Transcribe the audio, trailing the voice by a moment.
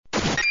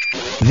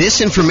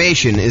This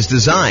information is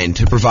designed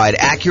to provide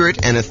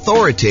accurate and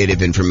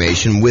authoritative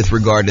information with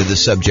regard to the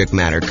subject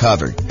matter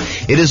covered.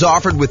 It is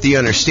offered with the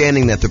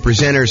understanding that the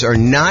presenters are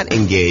not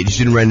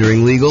engaged in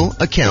rendering legal,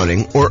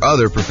 accounting, or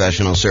other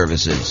professional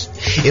services.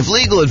 If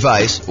legal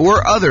advice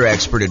or other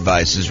expert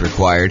advice is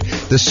required,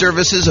 the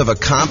services of a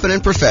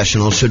competent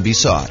professional should be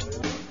sought.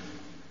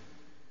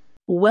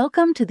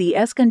 Welcome to the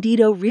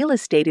Escondido Real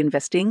Estate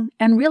Investing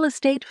and Real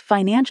Estate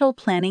Financial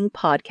Planning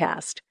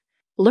Podcast.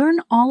 Learn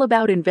all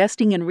about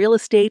investing in real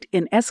estate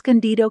in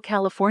Escondido,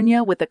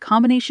 California with a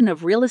combination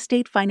of real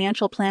estate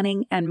financial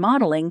planning and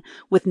modeling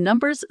with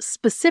numbers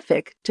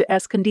specific to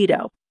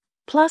Escondido,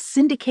 plus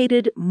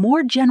syndicated,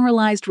 more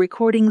generalized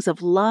recordings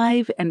of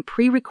live and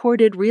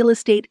pre-recorded real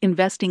estate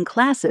investing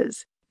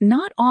classes,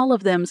 not all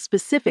of them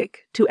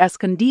specific to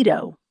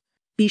Escondido.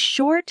 Be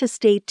sure to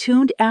stay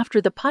tuned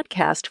after the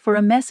podcast for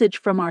a message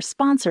from our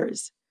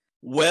sponsors.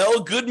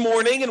 Well, good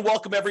morning and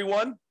welcome,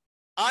 everyone.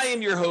 I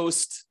am your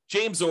host,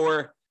 James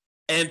Orr,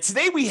 and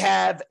today we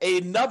have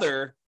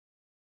another,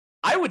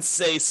 I would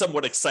say,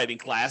 somewhat exciting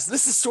class.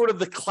 This is sort of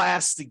the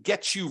class to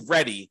get you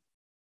ready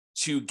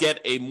to get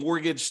a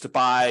mortgage to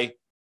buy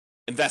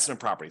investment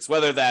properties,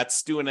 whether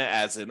that's doing it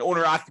as an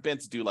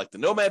owner-occupant to do like the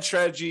nomad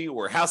strategy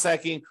or house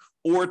hacking,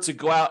 or to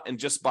go out and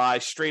just buy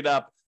straight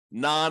up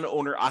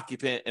non-owner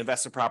occupant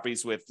investment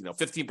properties with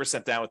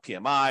 15% down with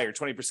PMI, or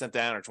 20%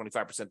 down, or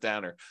 25%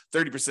 down, or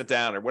 30%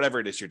 down, or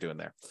whatever it is you're doing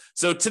there.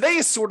 So today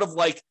is sort of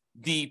like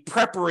the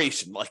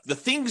preparation, like the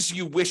things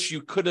you wish you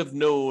could have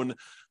known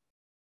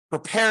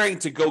preparing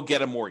to go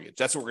get a mortgage.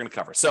 That's what we're going to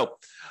cover. So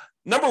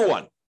number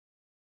one,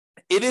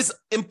 it is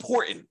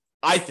important,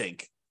 I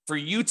think, for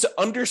you to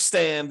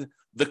understand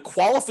the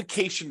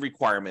qualification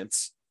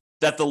requirements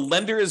that the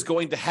lender is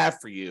going to have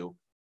for you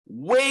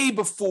way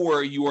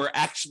before you are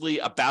actually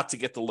about to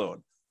get the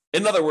loan.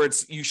 In other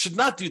words, you should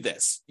not do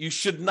this. You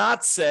should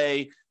not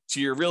say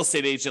to your real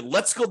estate agent,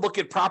 let's go look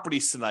at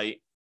properties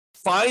tonight,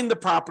 find the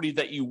property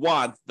that you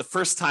want the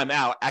first time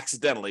out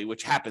accidentally,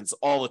 which happens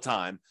all the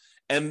time,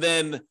 and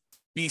then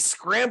be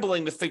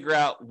scrambling to figure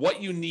out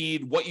what you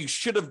need, what you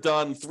should have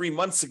done 3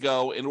 months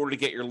ago in order to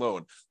get your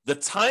loan. The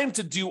time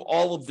to do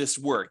all of this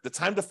work, the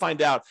time to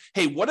find out,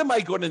 hey, what am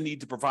I going to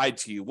need to provide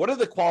to you? What are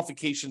the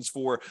qualifications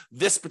for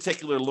this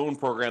particular loan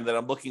program that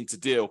I'm looking to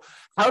do?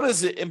 How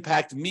does it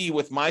impact me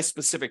with my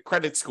specific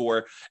credit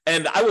score?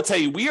 And I will tell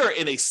you, we are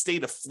in a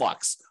state of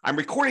flux. I'm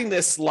recording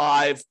this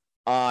live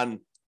on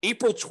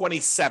April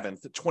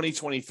 27th,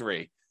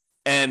 2023.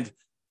 And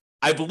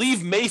I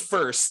believe May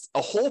 1st,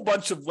 a whole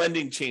bunch of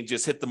lending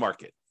changes hit the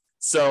market.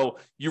 So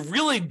you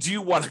really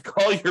do want to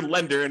call your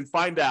lender and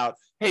find out,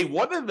 hey,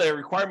 what are the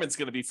requirements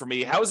going to be for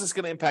me? How is this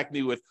going to impact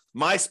me with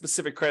my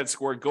specific credit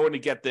score going to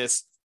get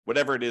this,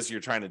 whatever it is you're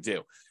trying to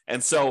do?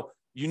 And so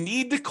you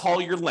need to call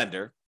your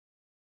lender.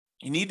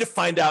 You need to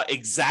find out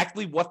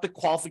exactly what the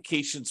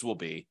qualifications will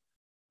be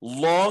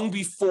long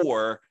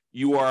before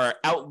you are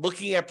out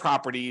looking at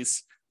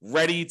properties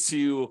ready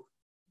to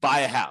buy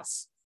a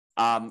house.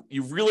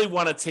 You really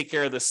want to take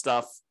care of this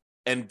stuff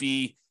and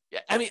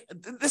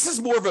this is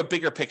more of a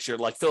bigger picture,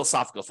 like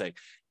philosophical thing.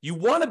 You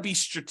want to be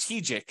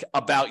strategic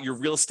about your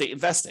real estate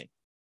investing.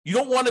 You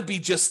don't want to be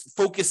just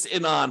focused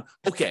in on,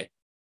 okay,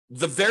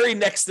 the very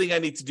next thing I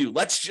need to do,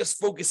 let's just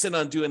focus in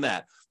on doing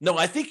that. No,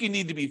 I think you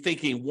need to be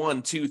thinking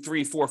 1, 2,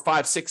 3, 4,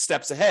 5, 6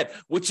 steps ahead,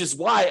 which is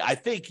why I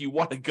think you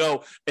want to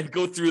go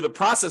through the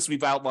process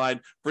we've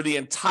outlined for the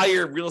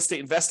entire real estate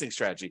investing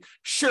strategy.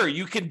 Sure,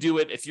 you can do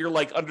it if you're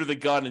like under the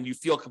gun and you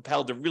feel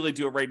compelled to really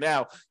do it right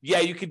now. Yeah,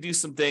 you can do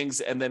some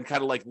things and then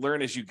kind of like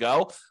learn as you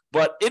go.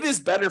 But it is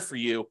better for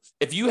you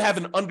if you have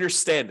an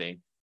understanding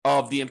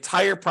of the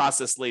entire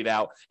process laid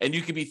out and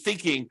you can be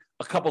thinking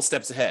a couple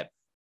steps ahead.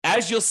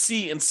 As you'll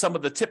see in some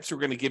of the tips we're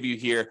going to give you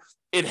here,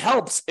 it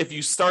helps if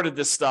you started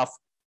this stuff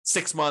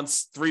 6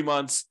 months, 3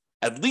 months,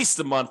 at least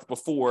a month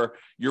before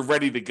you're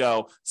ready to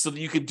go, so that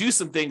you can do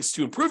some things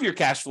to improve your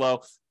cash flow,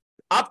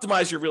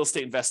 optimize your real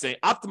estate investing,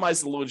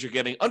 optimize the loans you're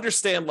getting,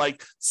 understand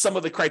like some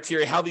of the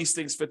criteria, how these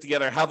things fit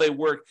together, how they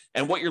work,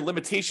 and what your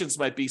limitations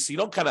might be, so you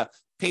don't kind of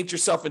paint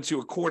yourself into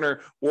a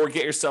corner or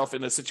get yourself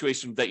in a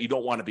situation that you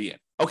don't want to be in.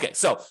 Okay,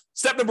 so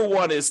step number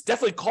one is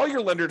definitely call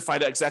your lender to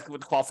find out exactly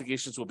what the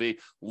qualifications will be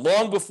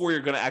long before you're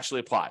going to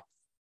actually apply.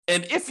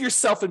 And if you're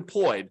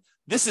self-employed,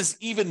 this is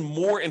even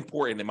more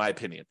important, in my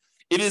opinion.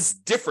 It is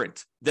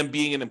different than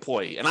being an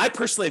employee. And I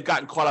personally have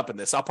gotten caught up in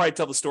this. I'll probably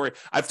tell the story.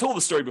 I've told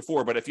the story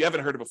before, but if you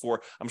haven't heard it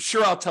before, I'm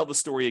sure I'll tell the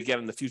story again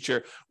in the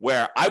future,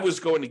 where I was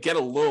going to get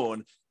a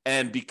loan.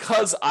 And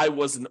because I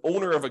was an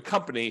owner of a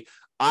company,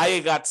 I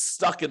got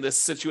stuck in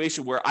this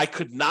situation where I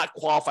could not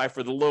qualify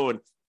for the loan,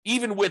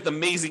 even with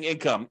amazing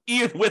income,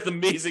 even with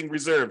amazing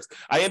reserves.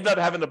 I ended up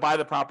having to buy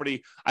the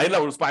property. I ended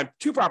up buying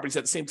 2 properties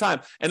at the same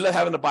time. I ended up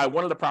having to buy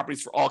one of the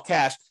properties for all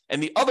cash.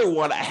 And the other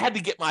one, I had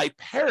to get my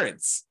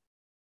parents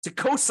to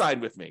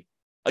co-sign with me.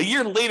 A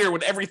year later,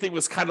 when everything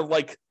was kind of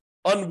like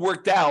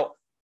unworked out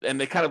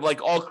and they kind of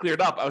like all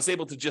cleared up, I was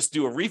able to just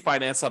do a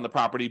refinance on the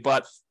property.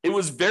 But it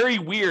was very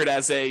weird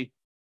as a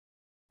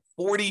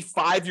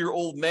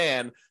 45-year-old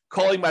man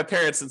calling my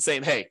parents and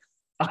saying, hey,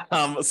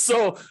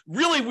 So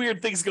really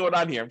weird things going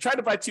on here. I'm trying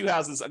to buy 2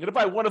 houses. I'm going to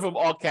buy one of them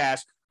all cash.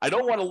 I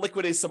don't want to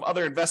liquidate some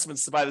other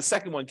investments to buy the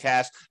second one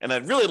cash, and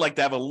I'd really like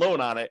to have a loan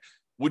on it.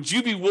 Would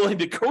you be willing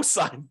to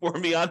co-sign for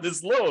me on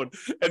this loan?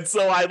 And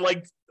so I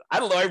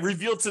don't know, I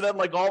revealed to them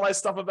like all my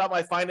stuff about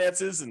my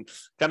finances and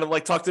kind of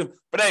like talk to them.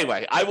 But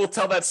anyway, I will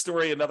tell that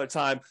story another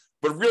time.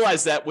 But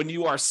realize that when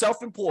you are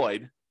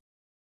self-employed,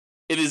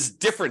 it is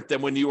different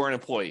than when you are an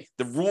employee.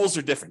 The rules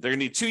are different. They're going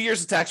to need 2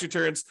 years of tax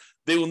returns.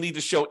 They will need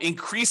to show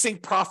increasing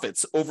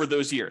profits over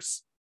those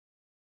years.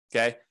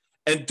 Okay.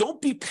 And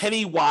don't be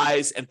penny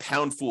wise and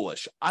pound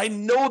foolish. I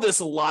know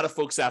there's a lot of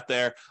folks out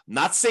there, I'm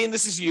not saying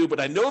this is you, but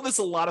I know there's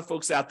a lot of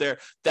folks out there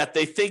that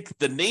they think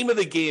the name of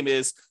the game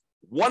is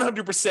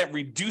 100%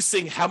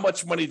 reducing how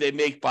much money they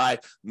make by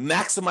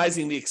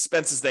maximizing the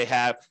expenses they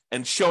have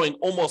and showing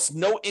almost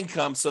no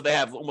income, so they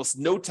have almost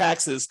no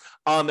taxes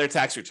on their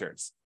tax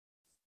returns.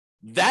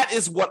 That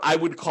is what I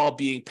would call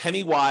being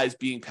penny wise,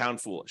 being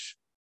pound foolish.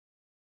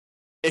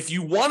 If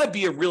you want to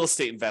be a real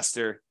estate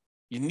investor,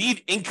 you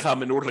need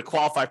income in order to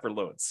qualify for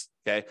loans,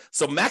 okay?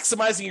 So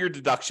maximizing your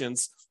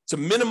deductions to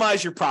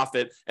minimize your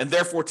profit and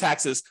therefore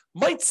taxes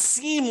might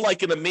seem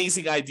like an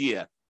amazing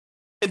idea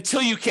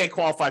until you can't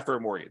qualify for a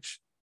mortgage.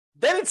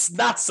 Then it's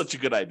not such a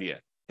good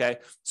idea, okay?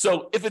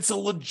 So if it's a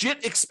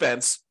legit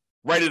expense,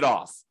 write it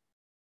off.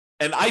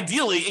 And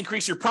ideally,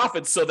 increase your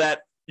profits so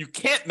that you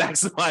can't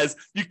maximize,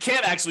 you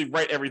can't actually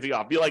write everything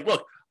off. Be like,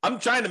 look, I'm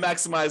trying to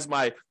maximize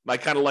my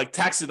kind of like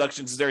tax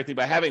deductions and everything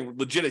by having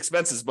legit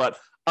expenses, but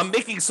I'm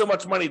making so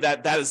much money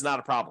that is not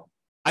a problem.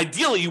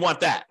 Ideally, you want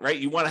that, right?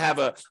 You want to have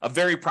a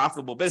very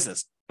profitable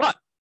business, but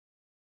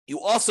you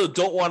also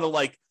don't want to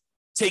like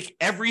take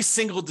every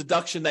single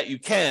deduction that you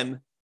can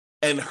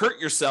and hurt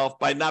yourself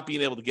by not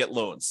being able to get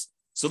loans.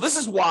 So this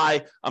is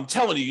why I'm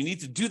telling you, you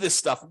need to do this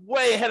stuff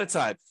way ahead of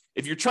time.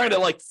 If you're trying to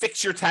like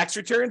fix your tax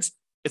returns,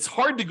 it's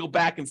hard to go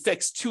back and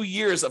fix 2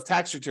 years of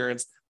tax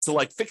returns to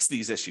like fix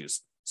these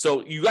issues.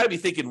 So you got to be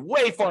thinking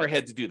way far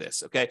ahead to do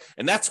this, okay?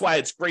 And that's why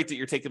it's great that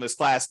you're taking this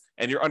class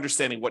and you're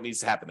understanding what needs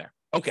to happen there.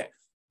 Okay,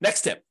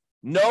 next tip,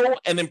 know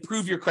and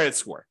improve your credit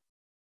score.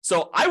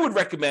 So I would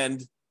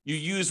recommend you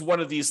use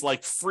one of these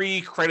like free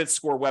credit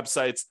score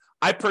websites.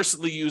 I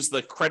personally use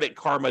the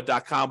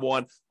creditkarma.com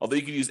one, although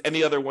you can use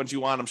any other ones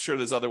you want. I'm sure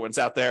there's other ones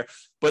out there.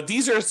 But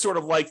these are sort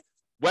of like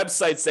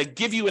websites that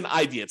give you an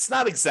idea. It's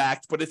not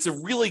exact, but it's a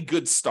really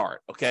good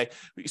start, okay?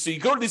 So you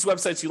go to these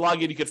websites, you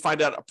log in, you can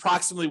find out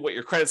approximately what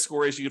your credit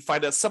score is. You can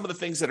find out some of the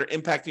things that are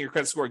impacting your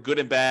credit score, good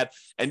and bad,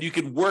 and you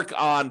can work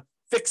on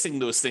fixing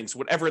those things,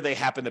 whatever they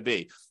happen to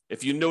be.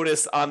 If you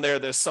notice on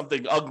there's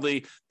something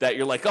ugly that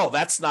you're like, oh,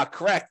 that's not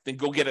correct, then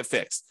go get it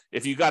fixed.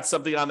 If you got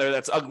something on there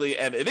that's ugly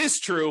and it is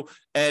true,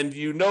 and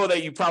you know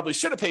that you probably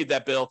should have paid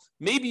that bill,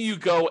 maybe you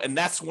go and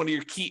that's one of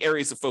your key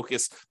areas of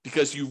focus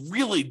because you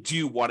really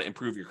do want to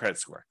improve your credit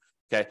score,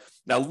 okay?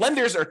 Now,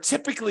 lenders are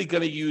typically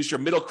going to use your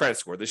middle credit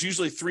score. There's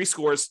usually 3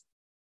 scores.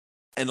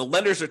 And the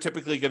lenders are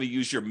typically going to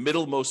use your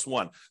middlemost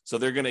one. So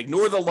they're going to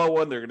ignore the low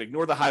one, they're going to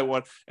ignore the high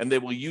one, and they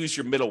will use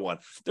your middle one.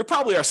 There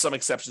probably are some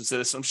exceptions to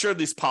this. I'm sure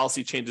these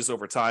policy changes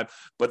over time,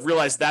 but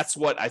realize that's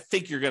what I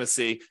think you're going to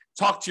see.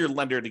 Talk to your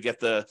lender to get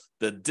the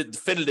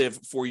definitive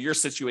for your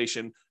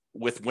situation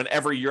with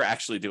whenever you're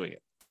actually doing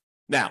it.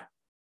 Now,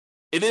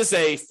 it is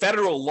a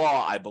federal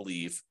law, I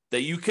believe,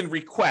 that you can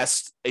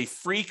request a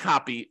free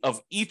copy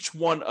of each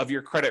one of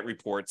your credit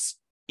reports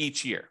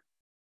each year.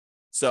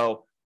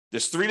 So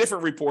there's 3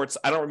 different reports.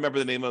 I don't remember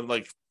the name of them,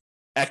 like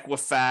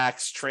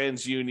Equifax,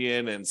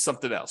 TransUnion, and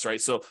something else,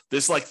 right? So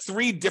there's like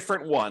 3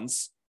 different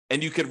ones,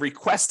 and you can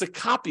request a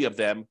copy of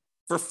them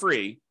for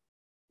free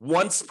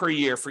once per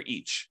year for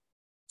each.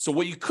 So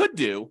what you could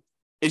do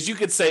is you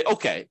could say,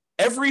 okay,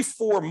 every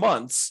 4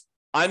 months,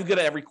 I'm going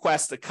to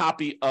request a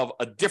copy of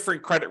a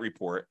different credit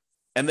report,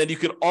 and then you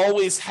could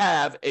always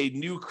have a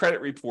new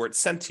credit report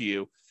sent to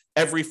you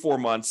every 4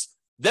 months.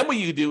 Then what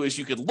you do is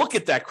you could look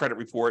at that credit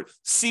report,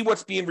 see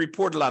what's being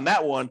reported on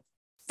that one,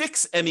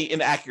 fix any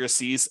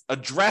inaccuracies,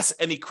 address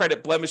any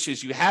credit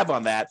blemishes you have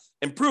on that,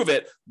 improve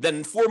it.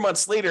 Then 4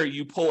 months later,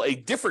 you pull a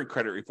different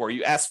credit report.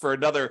 You ask for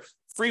another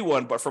free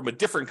one, but from a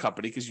different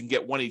company because you can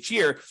get one each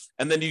year.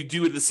 And then you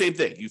do the same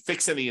thing. You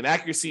fix any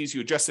inaccuracies,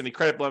 you address any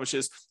credit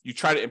blemishes, you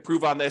try to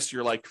improve on this.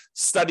 You're like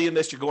studying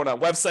this, you're going on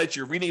websites,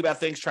 you're reading about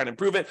things, trying to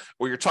improve it,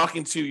 or you're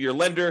talking to your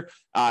lender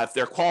if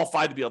they're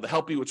qualified to be able to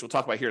help you, which we'll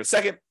talk about here in a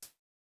second.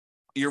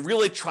 You're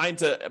really trying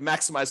to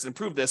maximize and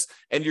improve this,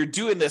 and you're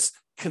doing this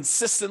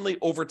consistently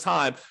over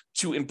time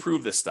to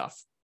improve this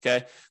stuff,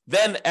 okay?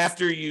 Then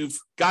after you've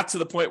got to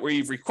the point where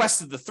you've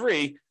requested the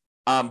 3,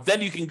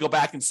 then you can go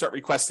back and start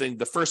requesting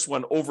the first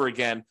one over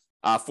again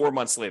 4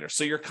 months later.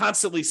 So you're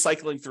constantly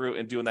cycling through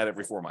and doing that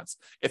every 4 months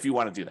if you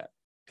want to do that,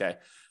 okay?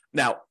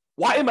 Now,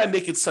 why am I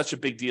making such a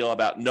big deal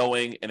about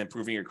knowing and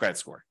improving your credit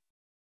score?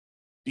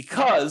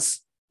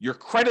 Because your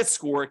credit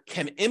score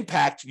can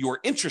impact your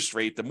interest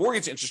rate, the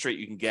mortgage interest rate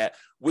you can get,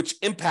 which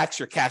impacts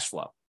your cash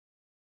flow.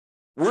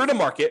 We're in a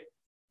market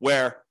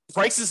where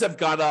prices have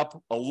gone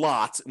up a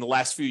lot in the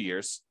last few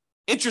years.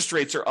 Interest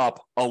rates are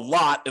up a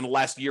lot in the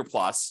last year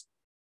plus.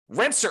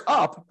 Rents are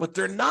up, but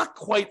they're not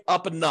quite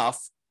up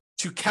enough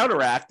to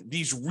counteract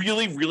these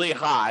really, really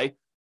high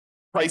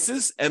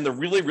prices and the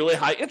really, really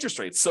high interest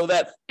rates, so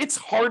that it's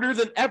harder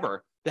than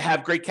ever to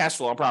have great cash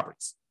flow on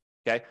properties.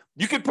 Okay.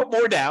 You can put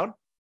more down,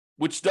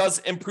 which does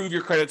improve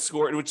your credit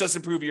score, and which does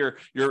improve your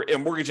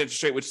mortgage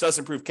interest rate, which does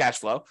improve cash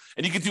flow.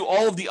 And you can do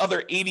all of the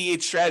other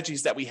 88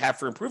 strategies that we have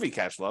for improving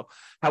cash flow.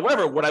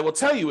 However, what I will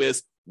tell you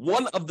is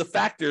one of the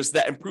factors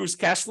that improves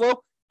cash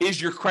flow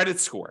is your credit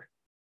score.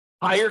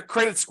 Higher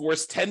credit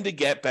scores tend to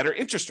get better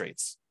interest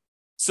rates.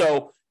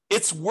 So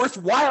it's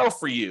worthwhile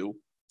for you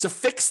to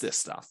fix this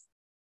stuff,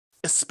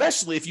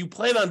 especially if you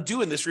plan on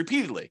doing this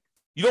repeatedly.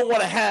 You don't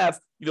want to have,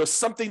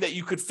 something that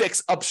you could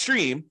fix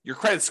upstream, your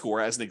credit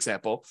score as an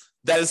example,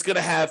 that is going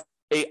to have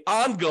an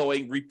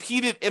ongoing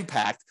repeated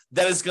impact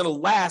that is going to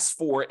last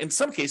for, in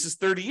some cases,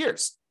 30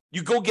 years.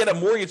 You go get a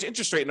mortgage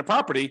interest rate in a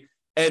property,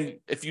 and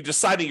if you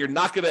decide that you're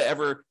not going to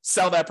ever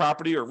sell that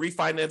property or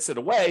refinance it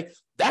away,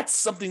 that's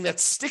something that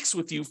sticks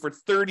with you for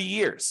 30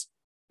 years.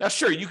 Now,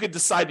 sure, you could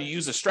decide to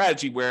use a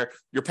strategy where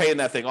you're paying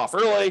that thing off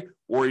early,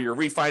 or you're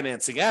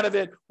refinancing out of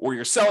it, or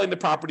you're selling the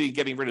property and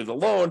getting rid of the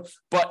loan.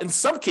 But in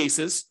some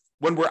cases,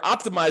 when we're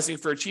optimizing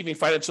for achieving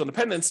financial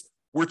independence,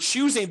 we're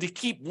choosing to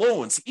keep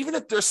loans, even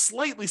if they're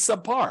slightly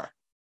subpar.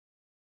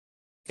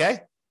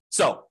 Okay?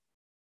 So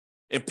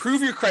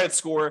improve your credit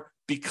score,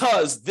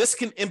 because this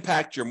can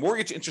impact your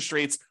mortgage interest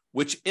rates,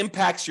 which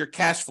impacts your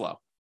cash flow.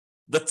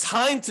 The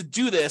time to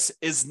do this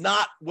is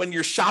not when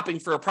you're shopping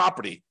for a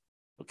property.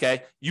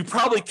 Okay, you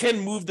probably can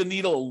move the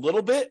needle a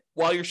little bit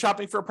while you're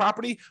shopping for a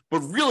property, but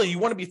really you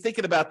want to be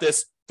thinking about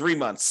this 3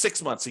 months,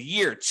 6 months, a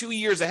year, 2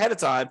 years ahead of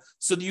time,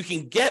 so that you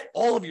can get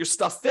all of your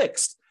stuff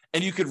fixed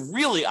and you can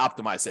really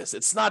optimize this.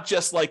 It's not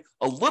just like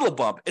a little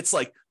bump, it's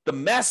like the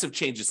massive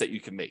changes that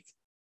you can make.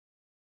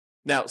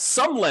 Now,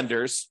 some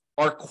lenders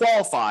are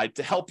qualified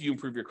to help you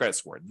improve your credit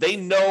score. They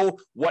know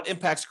what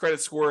impacts credit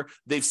score.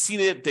 They've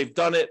seen it, they've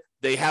done it.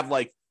 They have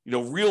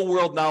real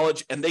world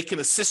knowledge, and they can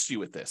assist you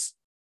with this.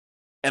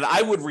 And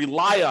I would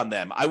rely on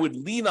them. I would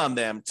lean on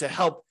them to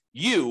help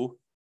you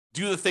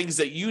do the things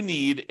that you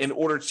need in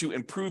order to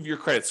improve your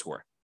credit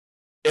score.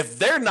 If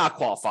they're not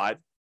qualified,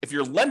 if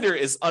your lender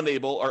is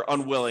unable or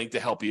unwilling to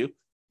help you,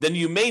 then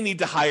you may need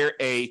to hire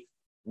a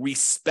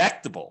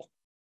respectable,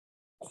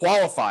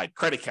 qualified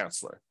credit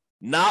counselor,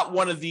 not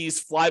one of these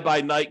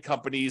fly-by-night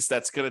companies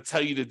that's going to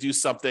tell you to do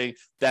something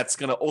that's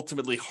going to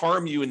ultimately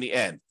harm you in the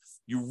end.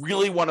 You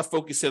really want to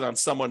focus in on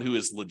someone who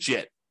is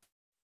legit.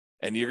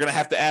 And you're going to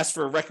have to ask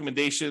for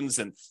recommendations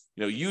and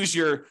use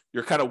your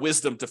kind of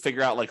wisdom to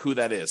figure out who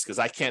that is, because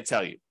I can't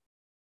tell you.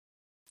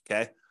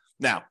 Okay.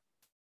 Now,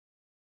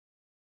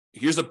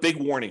 here's a big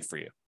warning for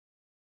you.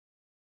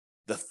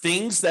 The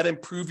things that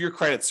improve your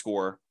credit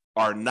score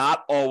are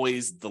not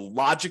always the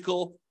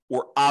logical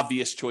or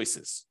obvious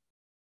choices.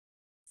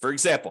 For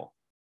example,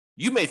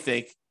 you may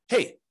think,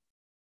 hey,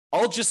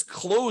 I'll just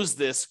close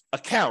this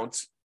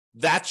account.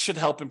 That should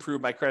help improve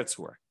my credit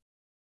score.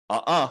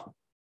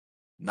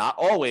 Not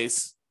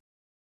always.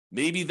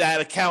 Maybe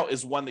that account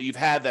is one that you've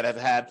had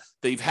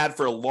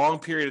for a long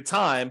period of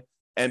time,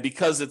 and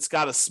because it's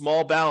got a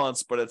small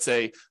balance, but it's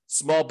a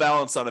small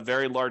balance on a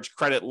very large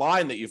credit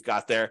line that you've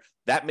got there,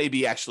 that may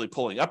be actually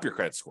pulling up your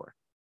credit score.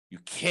 You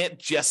can't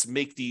just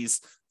make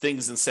these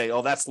things and say,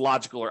 oh, that's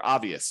logical or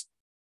obvious.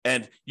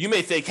 And you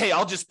may think, hey,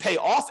 I'll just pay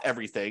off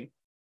everything.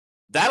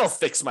 That'll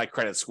fix my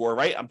credit score,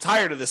 right? I'm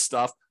tired of this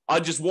stuff. I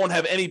just won't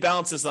have any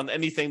balances on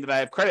anything that I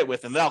have credit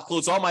with, and then I'll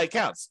close all my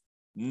accounts.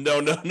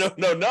 No.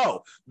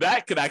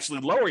 That could actually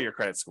lower your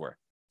credit score.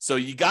 So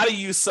you got to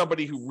use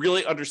somebody who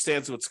really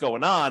understands what's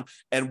going on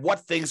and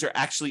what things are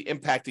actually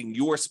impacting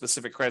your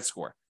specific credit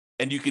score.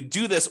 And you could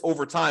do this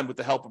over time with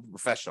the help of a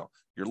professional,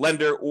 your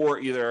lender, or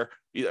either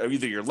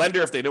your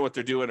lender if they know what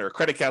they're doing, or a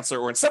credit counselor,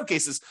 or in some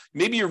cases,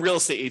 maybe your real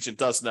estate agent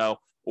does know,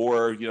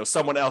 or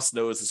someone else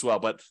knows as well.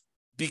 But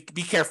be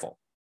careful.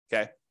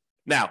 Okay.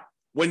 Now,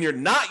 when you're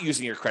not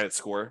using your credit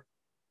score,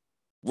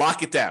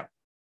 lock it down.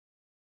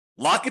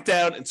 Lock it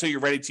down until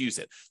you're ready to use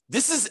it.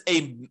 This is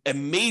a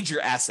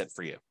major asset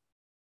for you.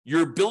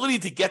 Your ability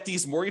to get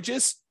these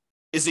mortgages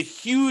is a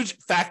huge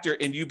factor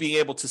in you being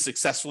able to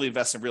successfully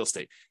invest in real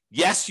estate.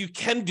 Yes, you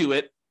can do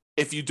it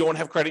if you don't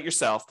have credit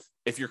yourself,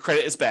 if your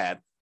credit is bad,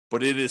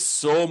 but it is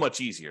so much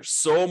easier,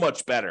 so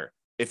much better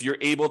if you're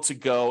able to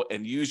go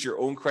and use your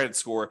own credit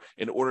score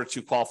in order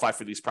to qualify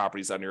for these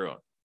properties on your own.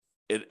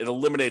 It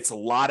eliminates a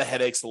lot of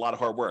headaches, a lot of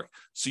hard work.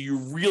 So you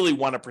really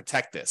want to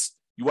protect this.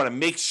 You want to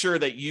make sure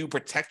that you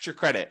protect your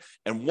credit.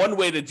 And one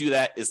way to do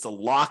that is to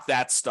lock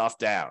that stuff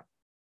down.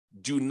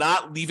 Do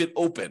not leave it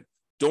open.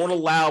 Don't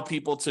allow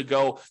people to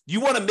go.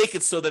 You want to make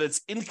it so that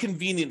it's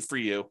inconvenient for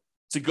you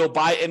to go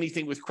buy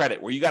anything with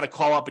credit, where you got to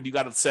call up and you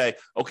got to say,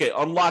 okay,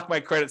 unlock my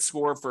credit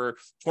score for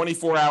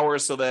 24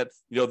 hours so that,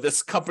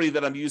 this company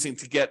that I'm using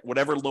to get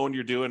whatever loan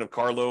you're doing, a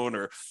car loan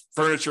or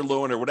furniture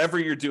loan or whatever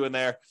you're doing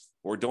there,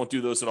 or don't do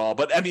those at all.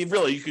 But I mean,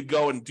 really, you could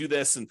go and do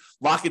this and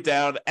lock it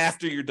down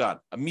after you're done.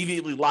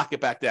 Immediately lock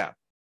it back down.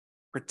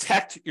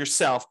 Protect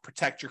yourself,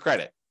 protect your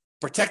credit.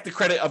 Protect the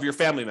credit of your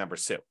family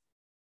members too.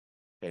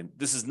 And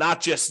this is not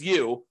just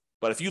you,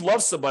 But if you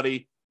love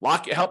somebody,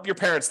 help your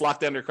parents lock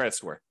down their credit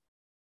score,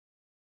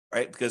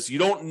 right? Because you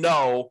don't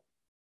know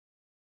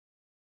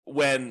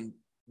when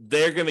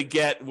they're going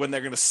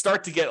to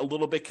start to get a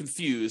little bit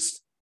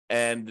confused,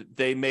 and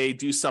they may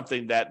do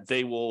something that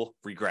they will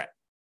regret.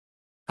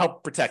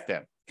 Help protect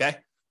them, okay?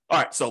 All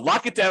right, so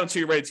lock it down until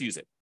you're ready to use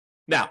it.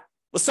 Now,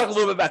 let's talk a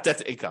little bit about debt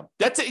to income.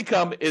 Debt to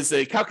income is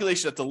a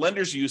calculation that the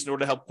lenders use in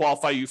order to help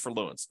qualify you for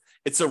loans.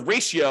 It's a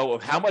ratio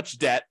of how much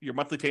debt, your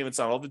monthly payments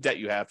on all the debt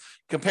you have,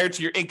 compared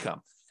to your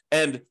income.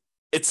 And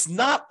it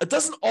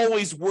doesn't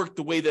always work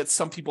the way that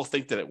some people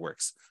think that it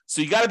works.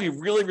 So you got to be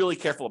really, really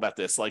careful about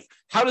this. Like,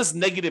 how does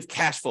negative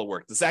cash flow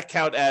work? Does that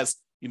count as,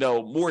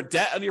 more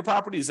debt on your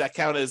property? Does that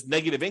count as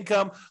negative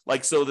income?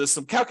 So there's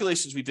some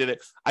calculations we did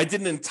it. I did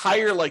an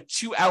entire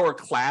 2-hour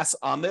class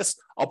on this.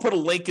 I'll put a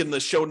link in the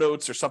show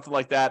notes or something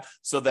like that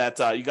so that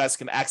you guys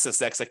can access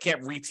that, because I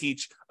can't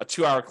reteach a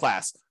 2-hour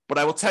class. But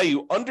I will tell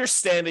you,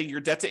 understanding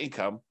your debt to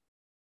income,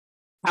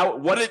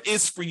 what it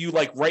is for you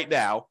right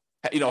now,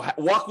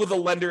 walk with a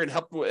lender and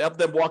help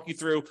them walk you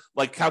through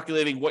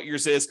calculating what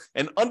yours is,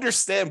 and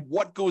understand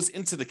what goes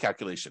into the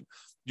calculation.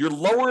 Your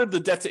lower the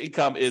debt to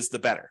income is, the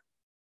better.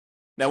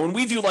 Now, when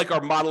we do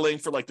our modeling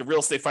for the real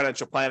estate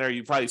financial planner,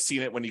 you've probably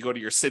seen it when you go to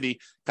your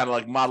city, kind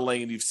of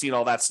modeling, and you've seen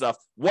all that stuff.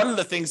 One of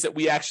the things that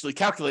we actually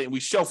calculate and we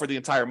show for the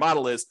entire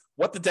model is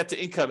what the debt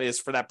to income is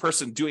for that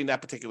person doing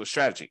that particular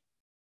strategy.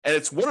 And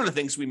it's one of the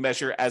things we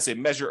measure as a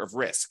measure of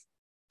risk.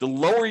 The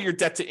lower your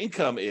debt to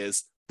income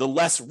is, the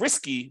less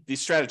risky the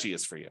strategy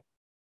is for you.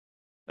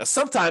 Now,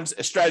 sometimes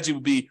a strategy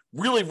would be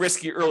really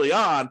risky early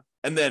on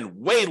and then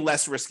way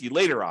less risky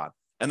later on.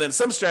 And then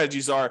some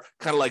strategies are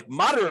kind of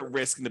moderate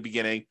risk in the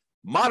beginning,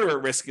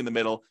 moderate risk in the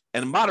middle,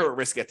 and moderate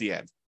risk at the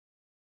end.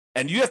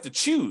 And you have to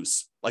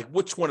choose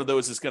which one of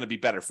those is going to be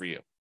better for you.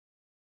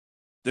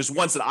 There's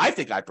ones that I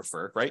think I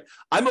prefer, right?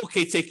 I'm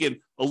okay taking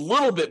a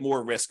little bit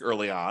more risk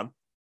early on,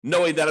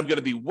 knowing that I'm going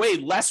to be way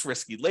less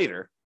risky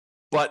later.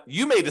 But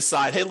you may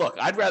decide, hey, look,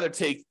 I'd rather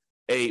take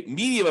a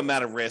medium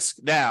amount of risk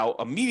now,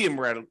 a medium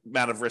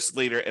amount of risk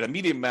later, and a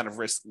medium amount of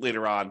risk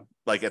later on,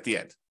 at the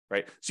end,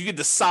 right? So you can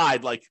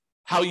decide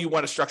how you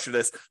want to structure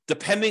this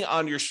depending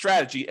on your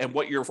strategy and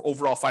what your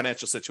overall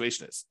financial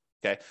situation is,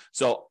 okay?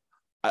 So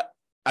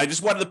I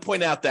just wanted to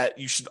point out that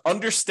you should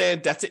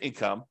understand debt to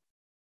income,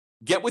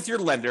 get with your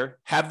lender,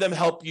 have them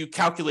help you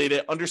calculate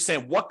it,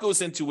 understand what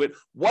goes into it,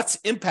 what's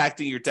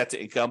impacting your debt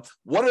to income,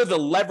 what are the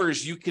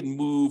levers you can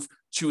move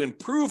to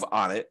improve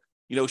on it.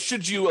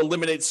 Should you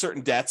eliminate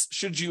certain debts?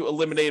 Should you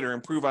eliminate or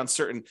improve on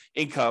certain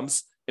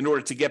incomes in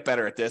order to get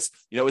better at this?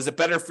 Is it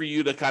better for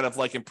you to kind of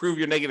improve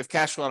your negative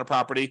cash flow on a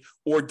property,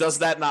 or does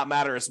that not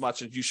matter as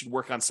much and you should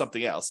work on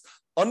something else?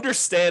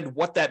 Understand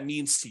what that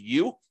means to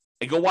you,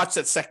 and go watch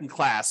that second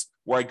class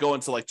where I go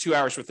into 2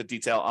 hours worth of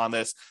detail on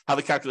this, how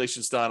the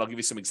calculation is done. I'll give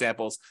you some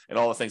examples and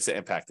all the things that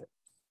impact it.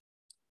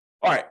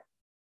 All right.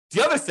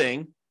 The other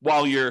thing,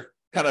 while you're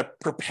kind of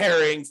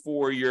preparing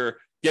for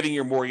getting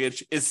your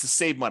mortgage, is to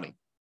save money.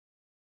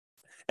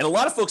 And a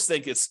lot of folks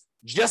think it's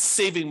just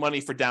saving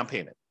money for down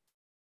payment.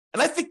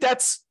 And I think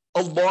that's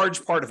a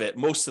large part of it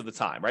most of the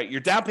time, right?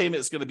 Your down payment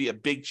is going to be a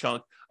big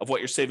chunk of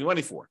what you're saving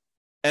money for.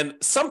 And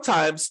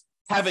sometimes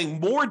having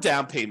more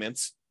down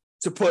payments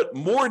to put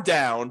more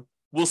down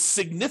will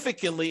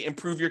significantly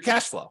improve your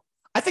cash flow.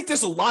 I think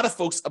there's a lot of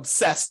folks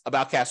obsessed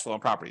about cash flow on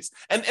properties,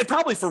 and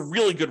probably for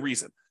really good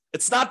reason.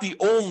 It's not the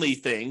only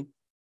thing,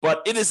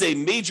 but it is a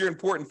major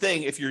important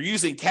thing if you're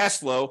using cash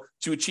flow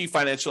to achieve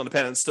financial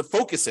independence, to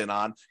focus in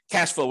on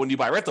cash flow when you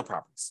buy rental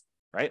properties,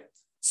 right?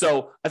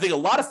 So I think a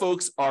lot of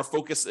folks are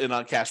focused in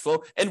on cash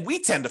flow, and we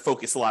tend to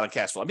focus a lot on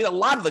cash flow. I mean, a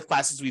lot of the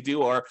classes we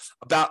do are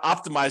about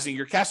optimizing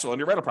your cash flow on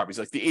your rental properties,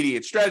 like the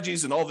 88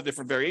 strategies and all the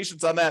different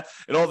variations on that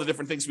and all the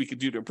different things we can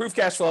do to improve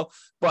cash flow.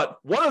 But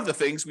one of the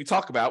things we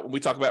talk about when we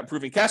talk about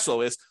improving cash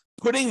flow is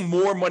putting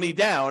more money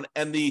down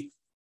and the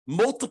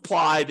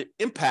multiplied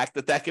impact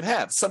that can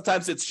have.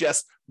 Sometimes it's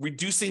just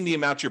reducing the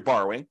amount you're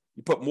borrowing.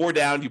 You put more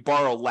down, you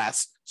borrow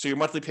less, so your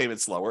monthly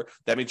payment's lower.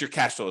 That means your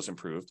cash flow is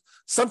improved.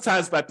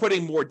 Sometimes by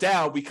putting more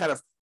down, we kind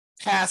of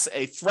pass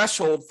a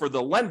threshold for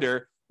the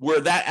lender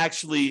where that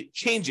actually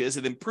changes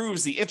and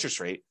improves the interest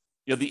rate.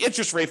 The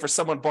interest rate for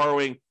someone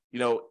borrowing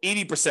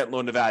 80%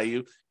 loan to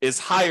value is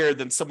higher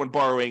than someone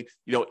borrowing,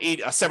 a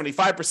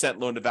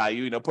 75% loan to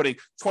value, putting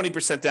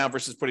 20% down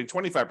versus putting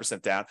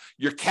 25% down.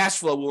 Your cash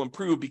flow will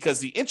improve because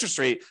the interest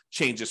rate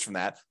changes from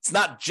that. It's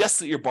not just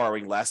that you're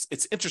borrowing less,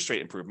 it's interest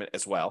rate improvement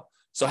as well.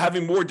 So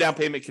having more down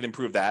payment can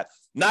improve that.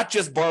 Not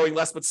just borrowing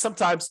less, but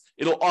sometimes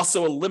it'll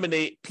also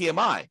eliminate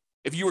PMI.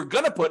 If you were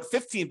going to put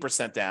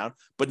 15% down,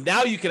 but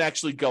now you can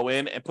actually go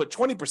in and put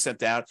 20%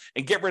 down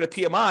and get rid of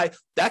PMI,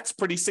 that's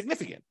pretty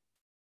significant.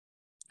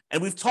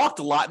 And we've talked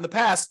a lot in the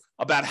past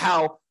about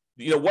how,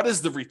 what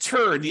is the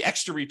return, the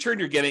extra return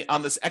you're getting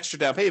on this extra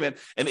down payment,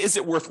 and is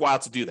it worthwhile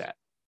to do that?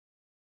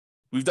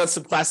 We've done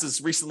some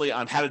classes recently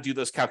on how to do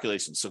those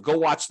calculations, so go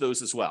watch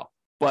those as well.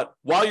 But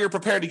while you're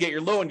preparing to get your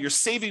loan, you're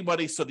saving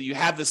money so that you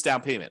have this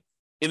down payment.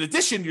 In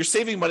addition, you're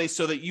saving money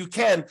so that you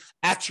can,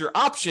 at your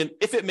option,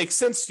 if it makes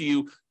sense to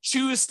you,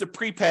 choose to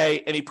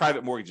prepay any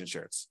private mortgage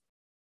insurance.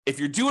 If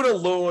you're doing a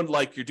loan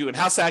like you're doing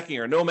house hacking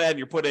or Nomad, and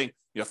you're putting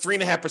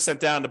 3.5%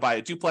 down to buy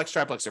a duplex,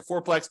 triplex, or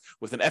fourplex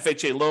with an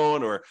FHA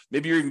loan, or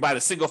maybe you're even buying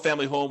a single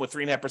family home with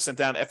 3.5%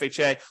 down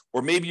FHA,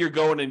 or maybe you're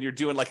going and you're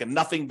doing like a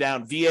nothing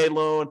down VA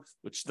loan,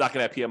 which is not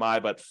going to have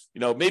PMI, but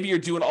maybe you're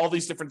doing all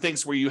these different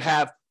things where you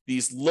have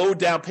these low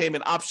down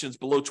payment options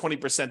below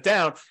 20%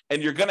 down,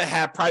 and you're going to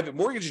have private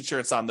mortgage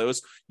insurance on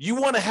those. You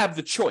want to have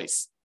the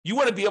choice. You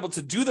want to be able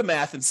to do the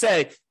math and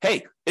say,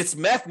 hey, it's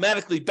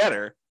mathematically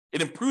better.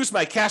 It improves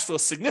my cash flow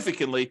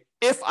significantly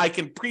if I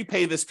can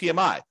prepay this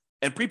PMI.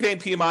 And prepaying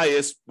PMI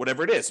is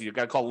whatever it is. You've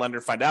got to call a lender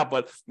and find out,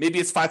 but maybe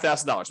it's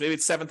 $5,000, maybe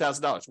it's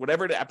 $7,000,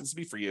 whatever it happens to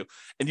be for you.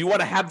 And you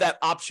want to have that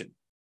option.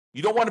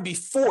 You don't want to be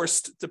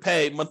forced to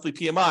pay monthly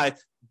PMI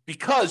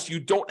because you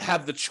don't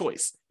have the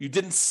choice. You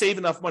didn't save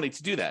enough money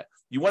to do that.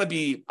 You want to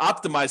be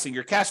optimizing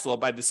your cash flow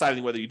by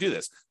deciding whether you do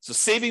this. So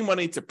saving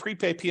money to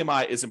prepay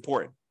PMI is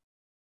important.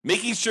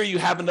 Making sure you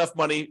have enough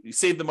money, you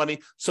save the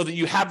money so that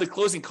you have the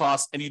closing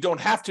costs and you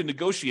don't have to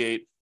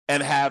negotiate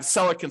and have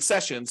seller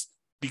concessions,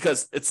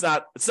 because it's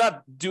not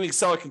doing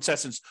seller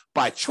concessions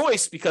by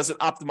choice because it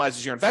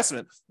optimizes your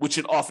investment, which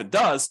it often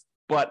does,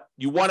 but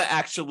you want to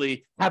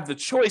actually have the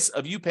choice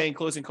of you paying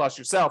closing costs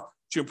yourself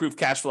to improve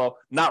cash flow,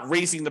 not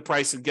raising the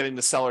price and getting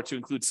the seller to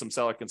include some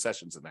seller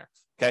concessions in there.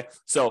 Okay,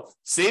 so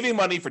saving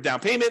money for down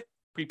payment,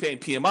 prepaying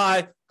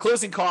PMI,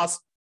 closing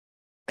costs,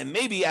 and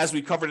maybe, as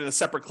we covered in a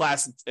separate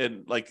class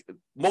and like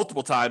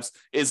multiple times,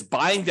 is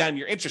buying down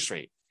your interest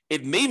rate.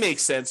 It may make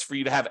sense for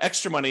you to have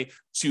extra money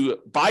to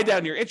buy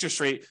down your interest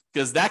rate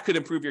because that could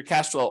improve your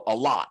cash flow a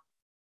lot.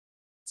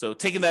 So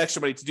taking that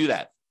extra money to do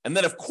that. And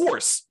then, of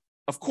course,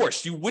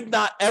 you would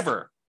not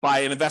ever buy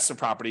an investment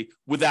property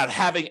without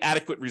having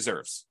adequate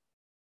reserves.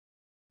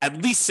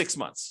 At least 6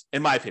 months,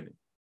 in my opinion.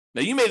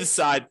 Now, you may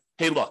decide,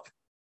 hey, look,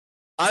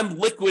 I'm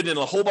liquid in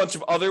a whole bunch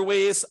of other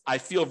ways. I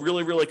feel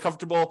really, really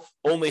comfortable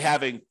only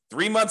having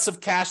 3 months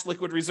of cash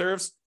liquid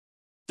reserves.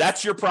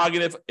 That's your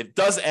prerogative. It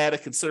does add a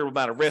considerable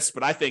amount of risk,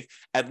 but I think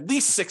at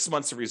least 6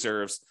 months of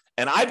reserves.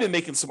 And I've been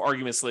making some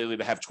arguments lately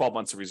to have 12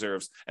 months of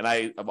reserves. And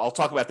I'll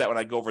talk about that when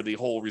I go over the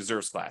whole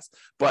reserves class.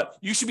 But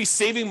you should be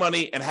saving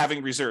money and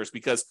having reserves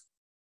because,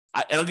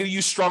 and I'm going to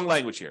use strong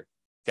language here,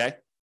 okay?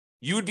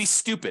 You would be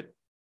stupid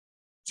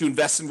to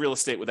invest in real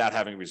estate without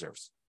having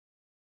reserves,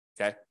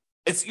 okay?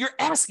 You're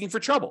asking for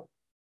trouble.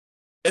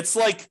 It's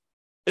like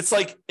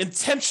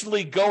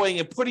intentionally going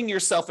and putting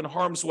yourself in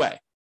harm's way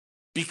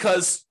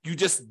because you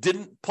just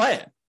didn't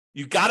plan.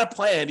 You got to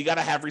plan. You got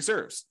to have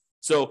reserves.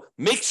 So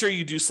make sure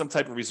you do some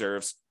type of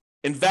reserves.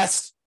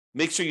 Invest.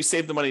 Make sure you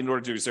save the money in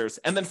order to do reserves.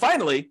 And then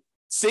finally,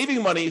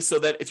 saving money so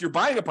that if you're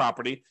buying a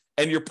property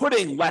and you're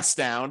putting less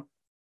down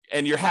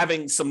and you're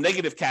having some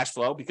negative cash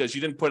flow because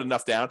you didn't put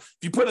enough down. If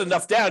you put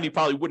enough down, you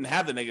probably wouldn't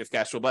have the negative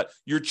cash flow, but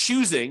you're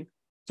choosing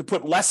to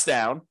put less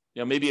down.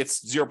 Maybe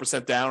it's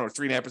 0% down or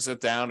 3.5%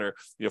 down, or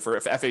for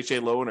an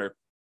FHA loan, or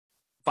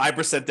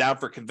 5% down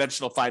for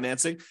conventional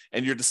financing,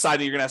 and you're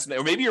deciding you're going to have some,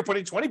 or maybe you're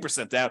putting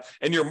 20% down,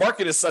 and your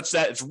market is such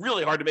that it's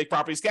really hard to make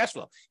properties cash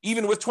flow,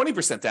 even with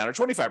 20% down or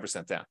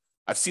 25% down.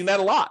 I've seen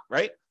that a lot,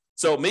 right?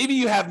 So maybe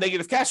you have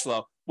negative cash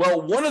flow.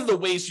 Well, one of the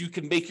ways you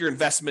can make your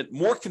investment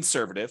more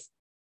conservative,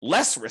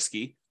 less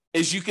risky,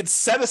 is you can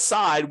set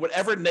aside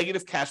whatever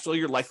negative cash flow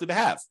you're likely to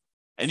have,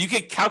 and you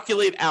can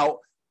calculate out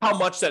how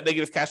much that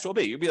negative cash flow will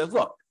be. You'll be like,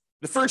 look,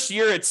 the first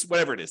year, it's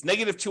whatever it is,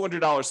 negative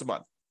 $200 a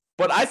month.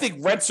 But I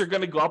think rents are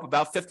going to go up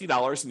about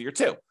 $50 in year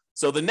 2.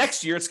 So the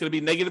next year, it's going to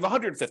be negative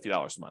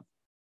 $150 a month.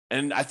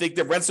 And I think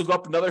the rents will go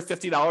up another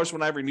 $50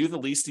 when I renew the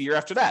lease the year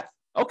after that.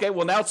 Okay,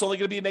 well, now it's only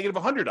going to be a negative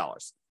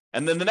 $100.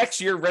 And then the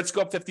next year, rents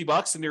go up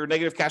 $50 and your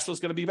negative cash flow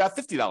is going to be about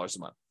 $50 a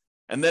month.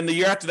 And then the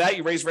year after that,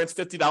 you raise rents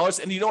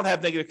 $50 and you don't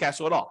have negative cash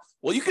flow at all.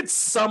 Well, you could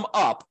sum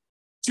up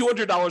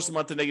 $200 a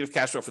month in negative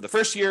cash flow for the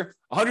first year,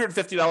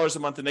 $150 a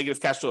month in negative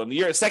cash flow in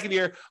the second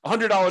year,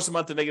 $100 a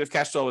month in negative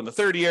cash flow in the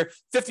third year,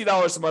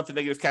 $50 a month in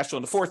negative cash flow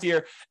in the fourth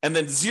year, and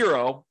then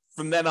zero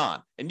from then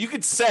on. And you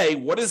could say,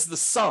 what is the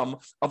sum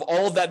of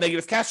all of that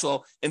negative cash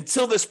flow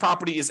until this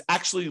property is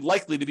actually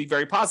likely to be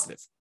very positive?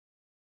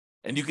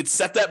 And you could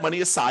set that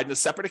money aside in a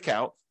separate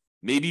account,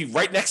 maybe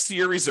right next to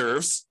your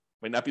reserves,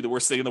 might not be the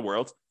worst thing in the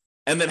world,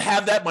 and then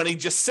have that money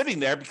just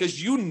sitting there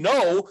because you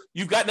know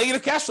you've got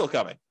negative cash flow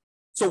coming.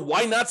 So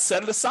why not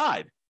set it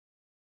aside?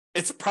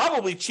 It's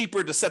probably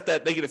cheaper to set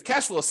that negative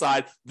cash flow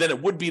aside than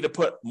it would be to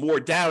put more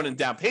down in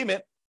down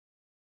payment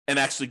and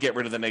actually get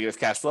rid of the negative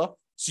cash flow.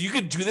 So you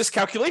could do this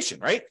calculation,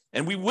 right?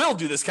 And we will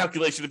do this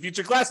calculation in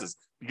future classes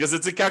because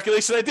it's a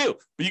calculation I do.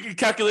 But you can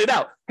calculate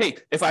out, hey,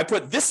 if I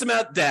put this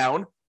amount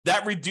down,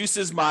 that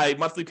reduces my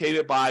monthly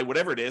payment by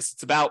whatever it is.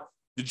 It's about,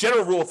 the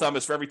general rule of thumb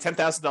is for every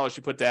 $10,000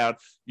 you put down,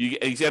 you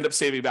end up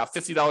saving about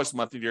 $50 a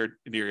month in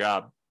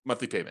your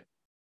monthly payment.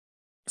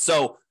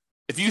 So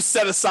if you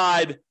set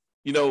aside,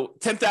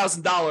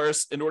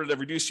 $10,000 in order to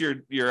reduce your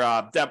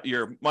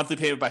monthly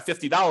payment by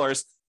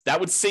 $50, that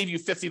would save you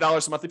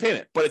 $50 a monthly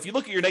payment. But if you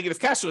look at your negative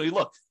cash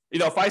flow,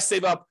 if I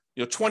save up,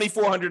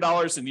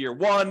 $2,400 in year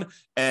one,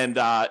 and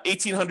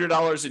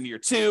 $1,800 in year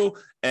two,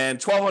 and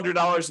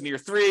 $1,200 in year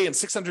three, and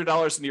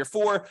 $600 in year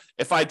four.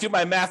 If I do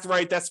my math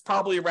right, that's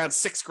probably around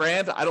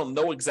 $6,000. I don't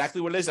know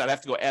exactly what it is. I'd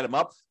have to go add them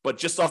up, but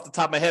just off the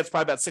top of my head, it's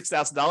probably about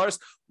 $6,000.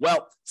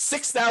 Well,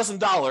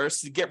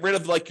 $6,000 to get rid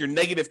of like your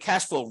negative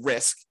cash flow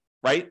risk,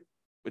 right?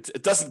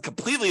 It doesn't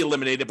completely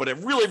eliminate it, but it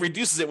really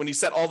reduces it when you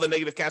set all the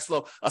negative cash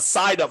flow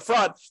aside up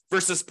front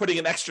versus putting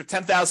an extra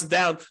 $10,000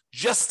 down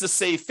just to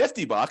save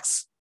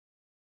 $50.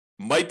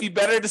 Might be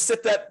better to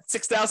set that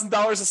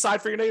 $6,000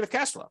 aside for your negative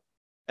cash flow.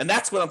 And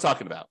that's what I'm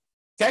talking about.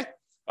 Okay.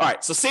 All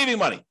right. So saving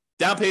money,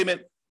 down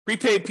payment,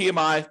 prepaid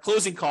PMI,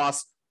 closing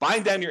costs,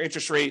 buying down your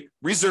interest rate,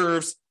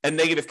 reserves, and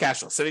negative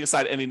cash flow, setting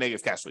aside any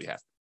negative cash flow you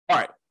have. All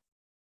right.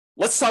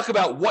 Let's talk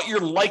about what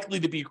you're likely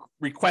to be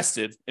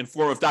requested in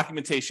form of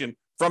documentation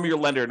from your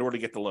lender in order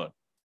to get the loan.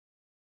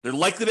 They're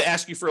likely to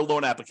ask you for a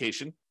loan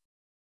application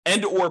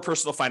and or a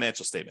personal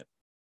financial statement.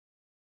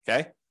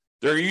 Okay.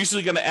 They're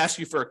usually going to ask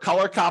you for a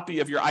color copy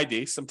of your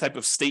ID, some type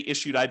of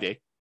state-issued ID,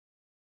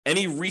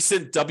 any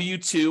recent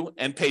W-2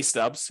 and pay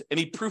stubs,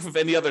 any proof of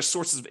any other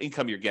sources of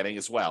income you're getting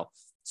as well.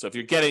 So if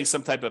you're getting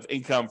some type of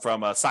income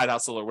from a side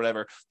hustle or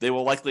whatever, they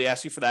will likely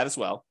ask you for that as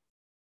well.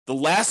 The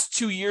last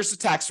 2 years of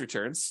tax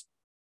returns.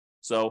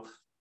 So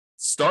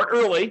start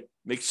early,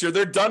 make sure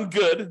they're done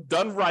good,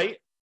 done right,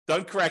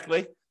 done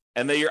correctly,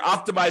 and that you're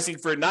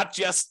optimizing for not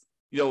just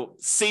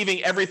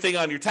saving everything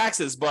on your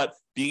taxes, but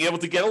being able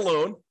to get a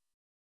loan.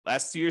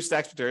 Last 2 years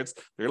tax returns,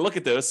 they're going to look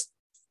at those.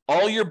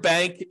 All your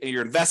bank,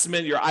 your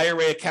investment, your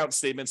IRA account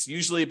statements,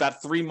 usually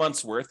about 3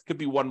 months worth. Could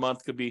be 1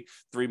 month, could be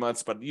 3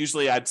 months, but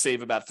usually I'd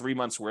save about 3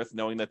 months worth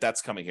knowing that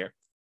that's coming here.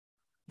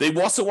 They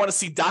also want to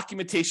see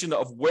documentation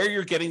of where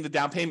you're getting the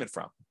down payment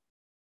from.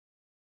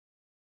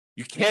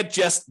 You can't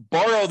just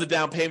borrow the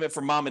down payment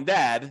from mom and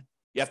dad.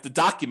 You have to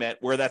document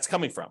where that's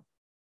coming from.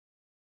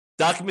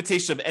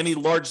 Documentation of any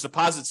large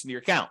deposits in your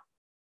account.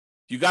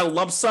 If you got a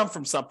lump sum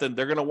from something,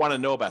 they're going to want to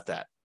know about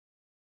that.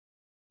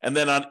 And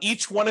then on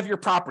each one of your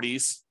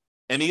properties,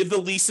 any of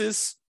the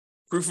leases,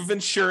 proof of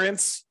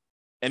insurance,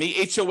 any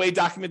HOA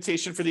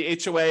documentation for the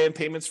HOA and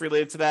payments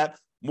related to that,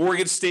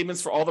 mortgage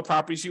statements for all the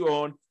properties you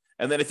own.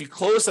 And then if you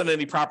closed on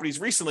any properties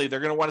recently, they're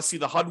going to want to see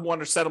the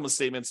HUD-1 or settlement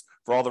statements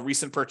for all the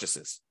recent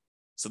purchases.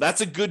 So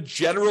that's a good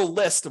general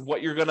list of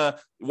what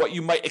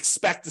you might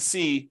expect to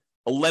see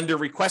a lender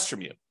request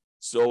from you.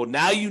 So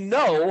now you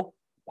know,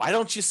 why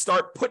don't you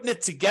start putting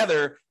it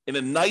together in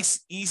a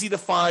nice, easy to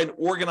find,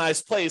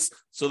 organized place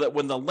so that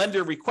when the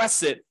lender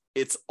requests it,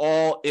 it's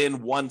all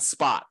in one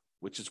spot,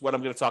 which is what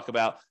I'm going to talk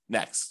about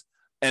next.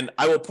 And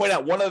I will point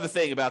out one other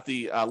thing about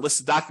the list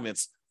of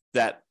documents,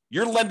 that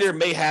your lender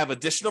may have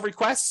additional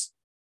requests.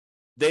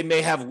 They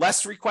may have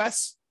less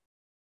requests,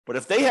 but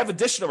if they have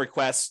additional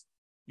requests,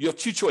 you have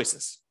two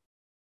choices.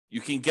 You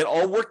can get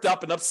all worked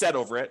up and upset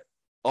over it.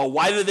 Oh,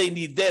 why do they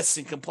need this,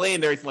 and complain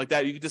and everything like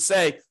that? You can just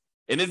say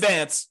in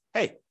advance,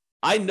 hey,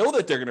 I know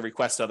that they're going to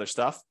request other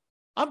stuff.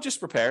 I'm just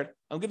prepared.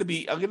 I'm going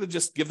to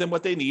just give them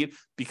what they need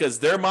because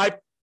they're my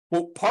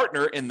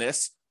partner in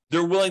this.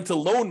 They're willing to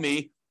loan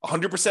me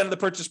 100% of the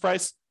purchase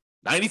price,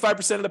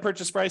 95% of the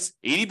purchase price,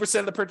 80%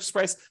 of the purchase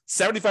price,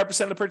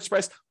 75% of the purchase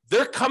price.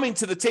 They're coming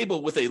to the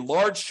table with a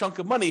large chunk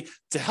of money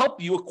to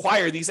help you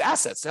acquire these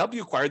assets, to help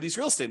you acquire these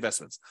real estate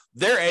investments.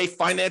 They're a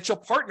financial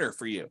partner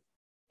for you.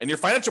 And your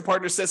financial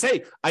partner says,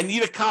 hey, I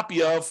need a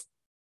copy of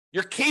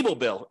your cable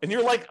bill. And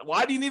you're like,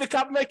 why do you need a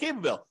copy of my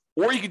cable bill?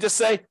 Or you could just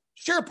say,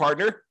 sure,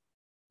 partner,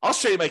 I'll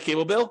show you my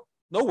cable bill.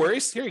 No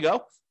worries. Here you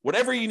go.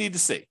 Whatever you need to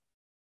see.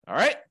 All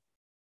right.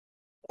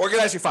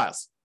 Organize your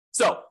files.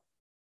 So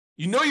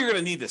you know you're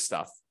going to need this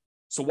stuff.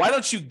 So why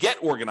don't you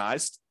get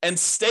organized and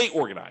stay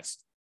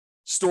organized?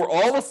 Store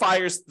all the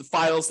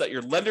files that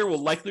your lender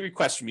will likely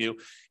request from you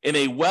in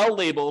a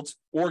well-labeled,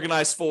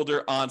 organized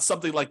folder on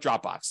something like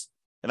Dropbox.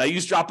 And I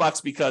use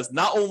Dropbox because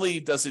not only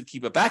does it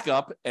keep a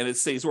backup and it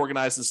stays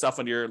organized and stuff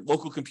on your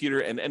local computer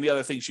and any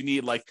other things you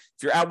need, like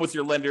if you're out with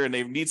your lender and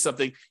they need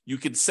something, you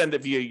can send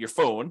it via your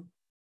phone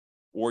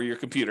or your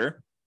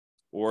computer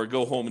or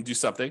go home and do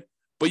something.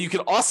 But you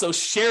can also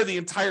share the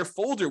entire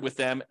folder with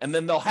them, and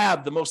then they'll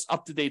have the most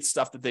up-to-date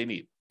stuff that they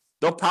need.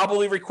 They'll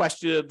probably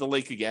request you the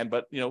link again,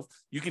 but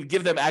you can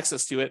give them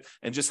access to it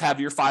and just have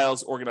your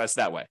files organized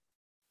that way.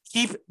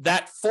 Keep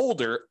that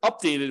folder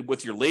updated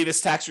with your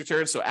latest tax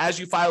return. So as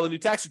you file a new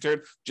tax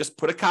return, just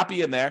put a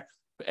copy in there.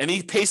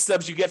 Any pay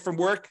stubs you get from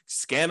work,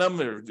 scan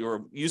them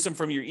or use them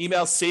from your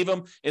email, save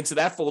them into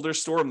that folder,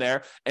 store them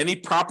there. Any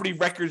property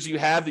records you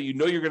have that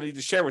you're going to need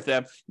to share with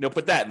them,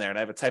 put that in there. And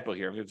I have a typo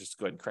here. I'm going to just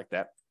go ahead and correct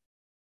that.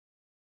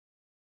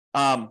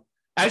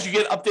 As you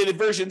get updated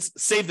versions,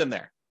 save them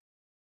there.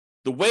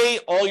 That way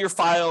all your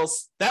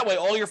files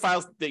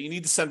that you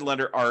need to send to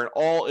lender are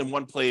all in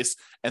one place.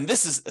 And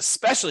this is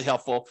especially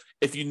helpful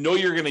if you know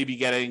you're going to be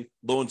getting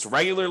loans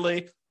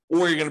regularly,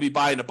 or you're going to be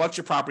buying a bunch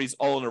of properties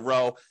all in a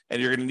row,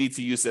 and you're going to need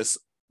to use this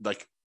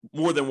like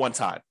more than one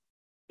time.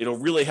 It'll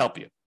really help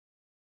you.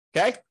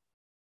 Okay?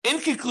 In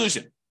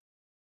conclusion,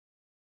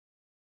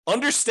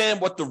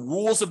 understand what the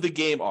rules of the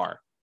game are.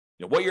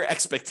 what your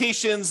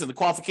expectations and the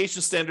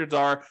qualification standards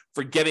are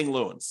for getting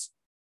loans.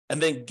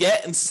 And then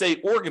get and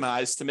stay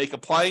organized to make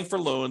applying for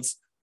loans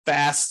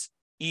fast,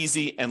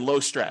 easy, and low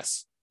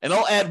stress. And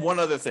I'll add one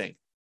other thing.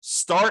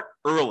 Start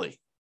early.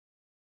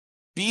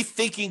 Be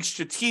thinking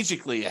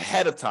strategically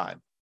ahead of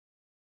time.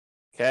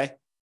 Okay?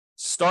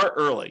 Start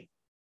early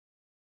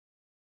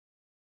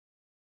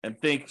and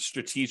think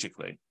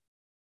strategically.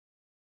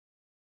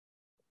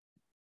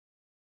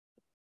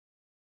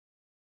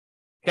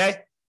 Okay?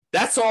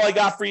 That's all I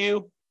got for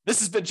you. This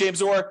has been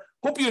James Orr.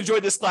 Hope you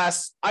enjoyed this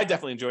class. I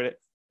definitely enjoyed it.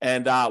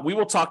 And we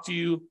will talk to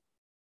you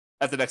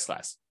at the next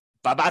class.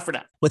 Bye-bye for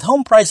now. With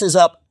home prices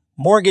up,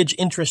 mortgage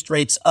interest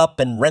rates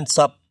up, and rents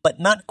up, but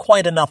not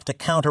quite enough to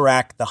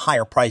counteract the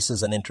higher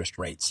prices and interest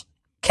rates.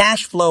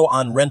 Cash flow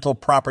on rental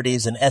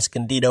properties in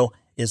Escondido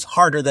is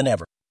harder than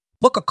ever.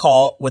 Book a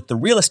call with the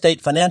Real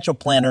Estate Financial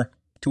Planner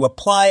to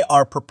apply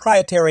our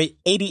proprietary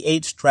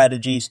 88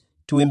 strategies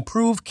to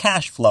improve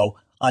cash flow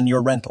on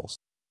your rentals.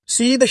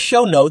 See the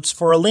show notes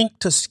for a link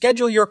to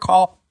schedule your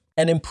call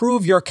and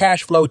improve your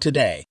cash flow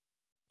today.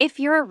 If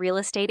you're a real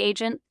estate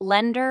agent,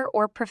 lender,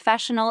 or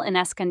professional in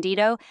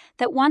Escondido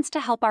that wants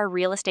to help our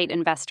real estate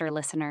investor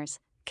listeners,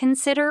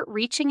 consider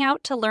reaching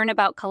out to learn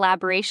about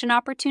collaboration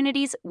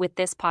opportunities with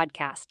this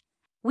podcast.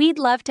 We'd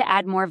love to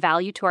add more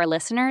value to our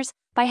listeners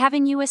by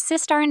having you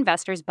assist our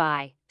investors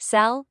buy,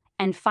 sell,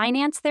 and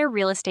finance their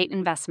real estate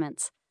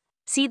investments.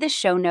 See the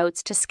show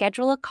notes to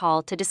schedule a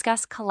call to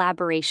discuss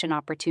collaboration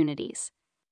opportunities.